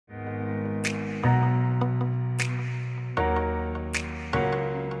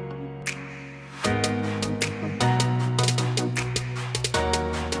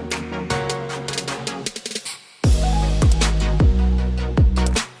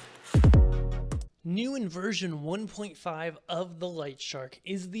New in version 1.5 of the LightShark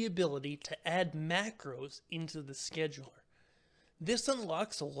is the ability to add macros into the scheduler. This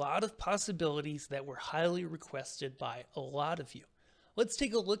unlocks a lot of possibilities that were highly requested by a lot of you. Let's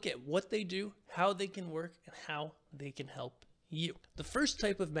take a look at what they do, how they can work, and how they can help you. The first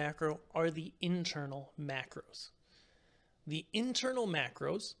type of macro are the internal macros. The internal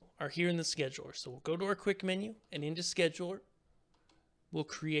macros are here in the scheduler. So we'll go to our quick menu and into scheduler. We'll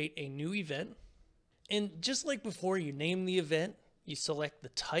create a new event. And just like before, you name the event, you select the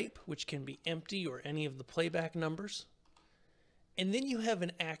type, which can be empty or any of the playback numbers. And then you have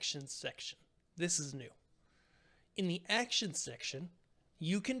an actions section. This is new. In the actions section,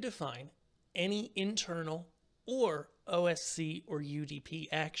 you can define any internal or OSC or UDP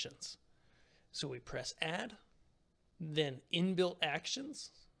actions. So we press add, then inbuilt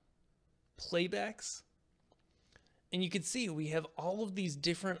actions, playbacks, and you can see we have all of these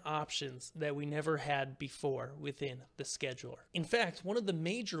different options that we never had before within the scheduler. In fact, one of the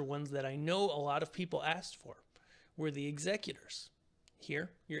major ones that I know a lot of people asked for were the executors.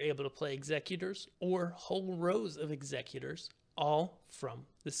 Here, you're able to play executors or whole rows of executors, all from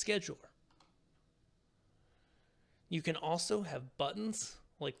the scheduler. You can also have buttons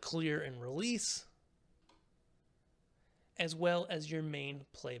like clear and release, as well as your main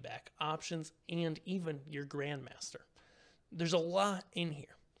playback options and even your grandmaster. There's a lot in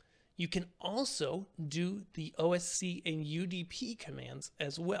here. You can also do the OSC and UDP commands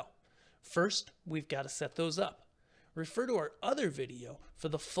as well. First, we've got to set those up. Refer to our other video for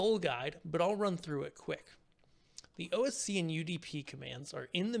the full guide, but I'll run through it quick. The OSC and UDP commands are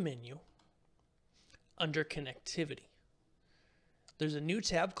in the menu under connectivity. There's a new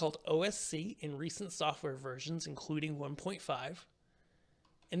tab called OSC in recent software versions, including 1.5.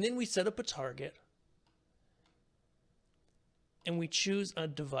 And then we set up a target and we choose a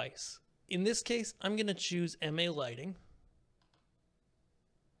device. In this case, I'm going to choose MA lighting.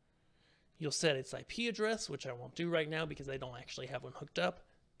 You'll set its IP address, which I won't do right now because I don't actually have one hooked up,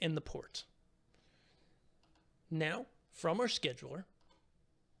 and the port. Now, from our scheduler,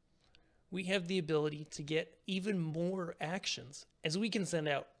 we have the ability to get even more actions as we can send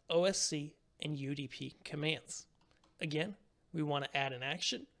out OSC and UDP commands. Again, we want to add an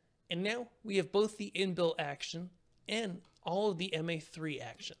action, and now we have both the inbuilt action and all of the MA3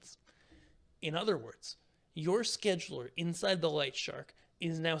 actions. In other words, your scheduler inside the LightShark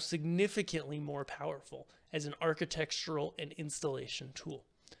is now significantly more powerful as an architectural and installation tool.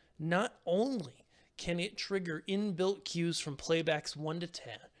 Not only can it trigger inbuilt queues from playbacks 1 to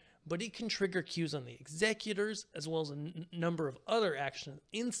 10, but it can trigger queues on the executors as well as a number of other actions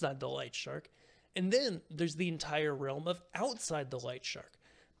inside the LightShark. And then there's the entire realm of outside the LightShark,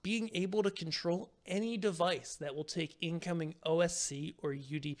 being able to control any device that will take incoming OSC or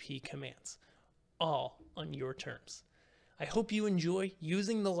UDP commands, all on your terms. I hope you enjoy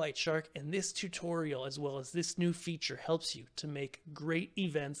using the LightShark, and this tutorial as well as this new feature helps you to make great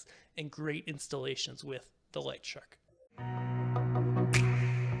events and great installations with the LightShark.